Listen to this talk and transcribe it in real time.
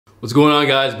What's going on,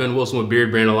 guys? Ben Wilson with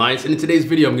Beardbrand Alliance, and in today's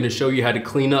video I'm going to show you how to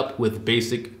clean up with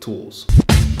basic tools. What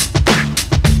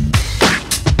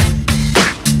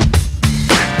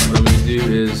I'm going to do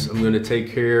is I'm going to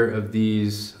take care of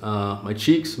these, my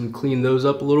cheeks, and clean those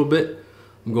up a little bit.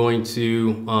 I'm going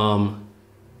to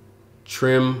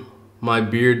trim my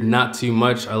beard, not too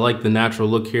much. I like the natural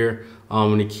look here. I'm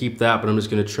going to keep that, but I'm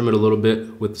just going to trim it a little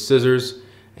bit with the scissors,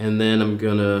 and then I'm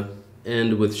going to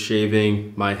end with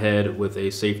shaving my head with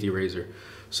a safety razor.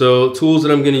 So tools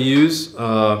that I'm going to use,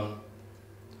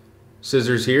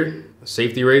 scissors here, a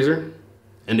safety razor,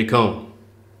 and a comb.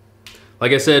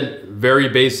 Like I said, very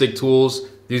basic tools.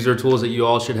 These are tools that you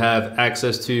all should have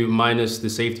access to, minus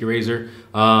the safety razor.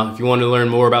 If you want to learn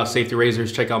more about safety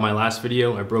razors, check out my last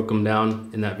video. I broke them down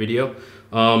in that video.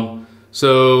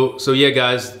 So yeah,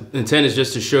 guys, the intent is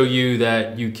just to show you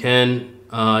that you can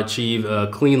achieve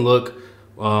a clean look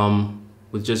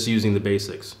with just using the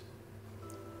basics.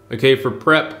 Okay, for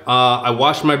prep, I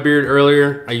washed my beard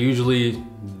earlier. I usually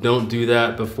don't do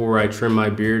that before I trim my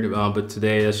beard, but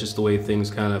today that's just the way things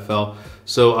kind of fell.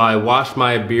 So I washed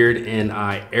my beard and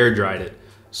I air dried it.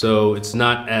 So it's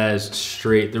not as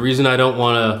straight. The reason I don't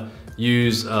want to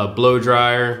use a blow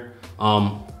dryer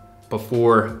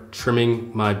before trimming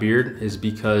my beard is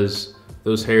because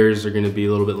those hairs are going to be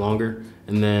a little bit longer,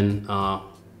 and then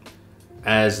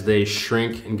as they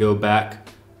shrink and go back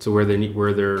to where they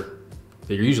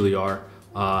usually are,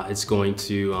 it's going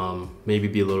to maybe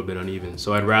be a little bit uneven.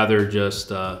 So I'd rather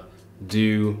just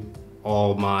do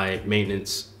all my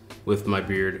maintenance with my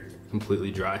beard completely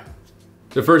dry.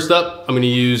 So first up, I'm going to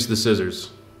use the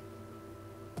scissors.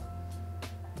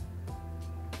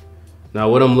 Now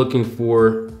what I'm looking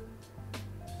for,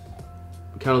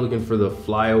 I'm kind of looking for the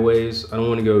flyaways. I don't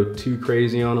want to go too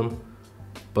crazy on them,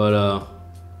 but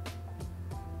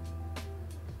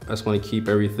I just want to keep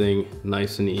everything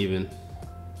nice and even.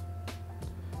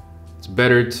 It's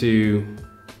better to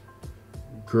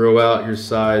grow out your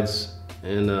sides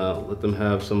and let them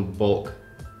have some bulk,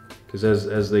 because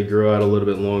as they grow out a little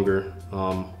bit longer,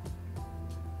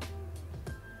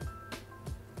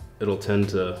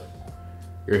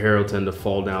 your hair will tend to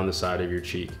fall down the side of your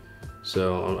cheek.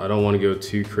 So I don't want to go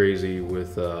too crazy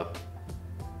with the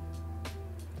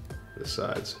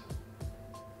sides.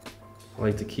 I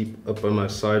like to keep up on my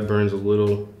sideburns a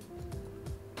little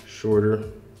shorter.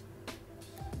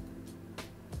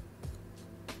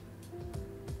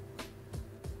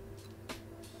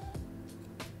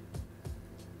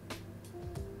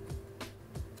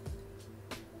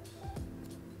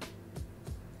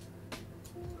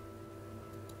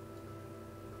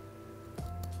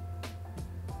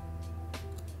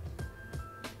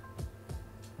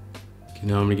 Okay,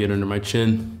 now I'm gonna get under my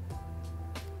chin.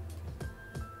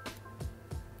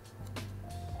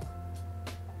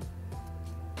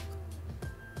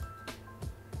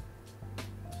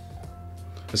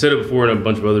 I said it before in a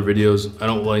bunch of other videos, I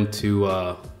don't like to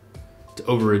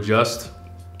over adjust,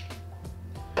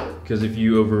 because if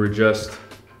you over adjust,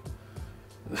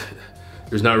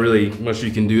 there's not really much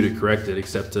you can do to correct it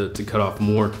except to cut off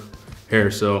more hair.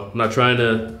 So I'm not trying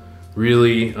to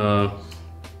really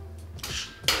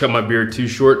cut my beard too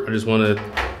short. I just want to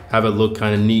have it look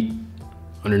kind of neat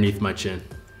underneath my chin.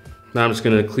 Now I'm just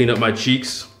gonna clean up my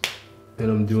cheeks, and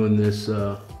I'm doing this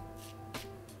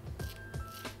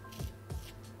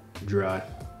dry.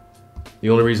 The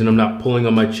only reason I'm not pulling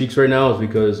on my cheeks right now is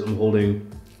because I'm holding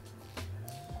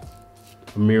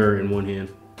a mirror in one hand.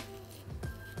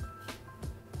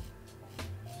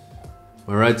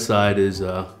 My right side is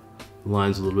the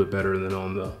line's a little bit better than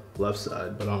on the left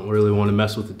side, but I don't really want to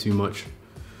mess with it too much,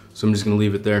 so I'm just going to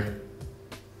leave it there.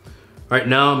 All right,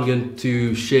 now I'm going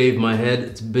to shave my head.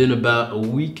 It's been about a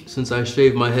week since I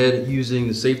shaved my head using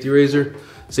the safety razor.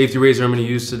 The safety razor I'm going to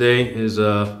use today is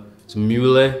it's a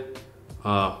Mule.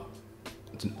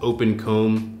 It's an open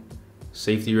comb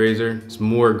safety razor. It's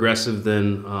more aggressive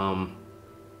than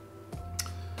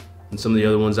some of the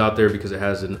other ones out there because it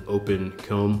has an open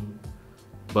comb.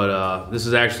 But this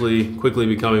is actually quickly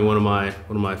becoming one of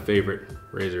my favorite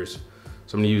razors.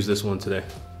 So I'm gonna use this one today.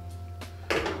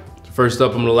 So first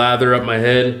up, I'm gonna lather up my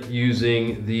head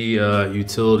using the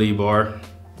utility bar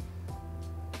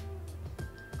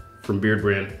from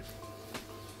Beardbrand.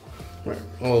 All right,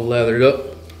 all lathered up.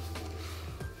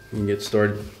 You can get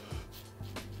started.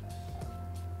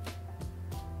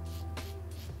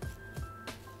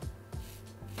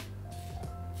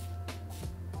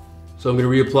 So I'm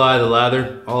going to reapply the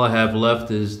lather. All I have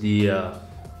left is the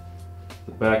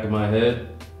back of my head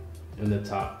and the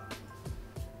top.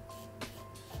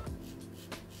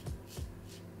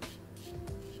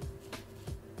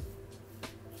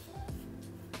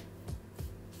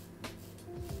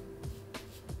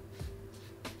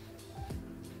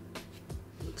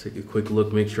 Take a quick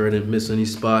look, make sure I didn't miss any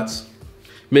spots. You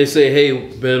may say,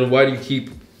 hey, Ben, why do you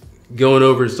keep going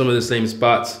over some of the same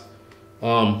spots?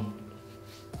 It's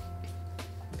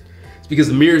because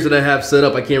the mirrors that I have set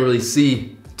up, I can't really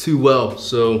see too well.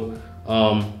 So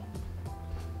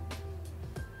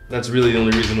that's really the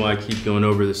only reason why I keep going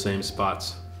over the same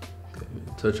spots. Okay,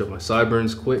 touch up my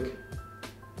sideburns quick.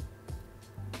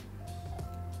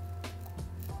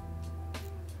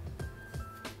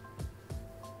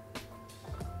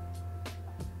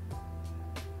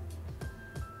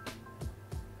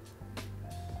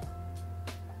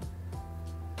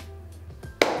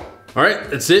 All right,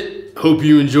 that's it. Hope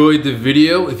you enjoyed the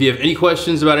video. If you have any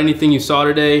questions about anything you saw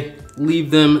today, leave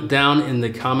them down in the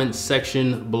comment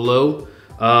section below.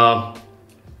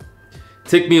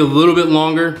 Took me a little bit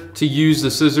longer to use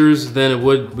the scissors than it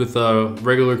would with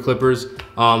regular clippers.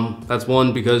 That's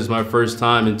one, because it's my first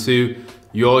time, and two,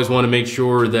 you always want to make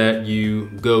sure that you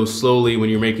go slowly when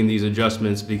you're making these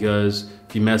adjustments, because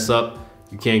if you mess up,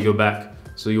 you can't go back.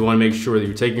 So you want to make sure that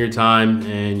you're taking your time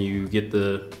and you get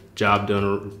the job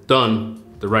done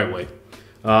the right way.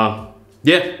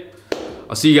 Yeah,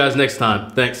 I'll see you guys next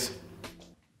time. Thanks.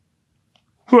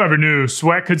 Whoever knew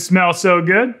sweat could smell so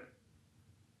good?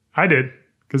 I did,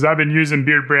 because I've been using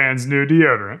Beardbrand's new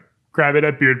deodorant. Grab it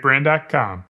at beardbrand.com.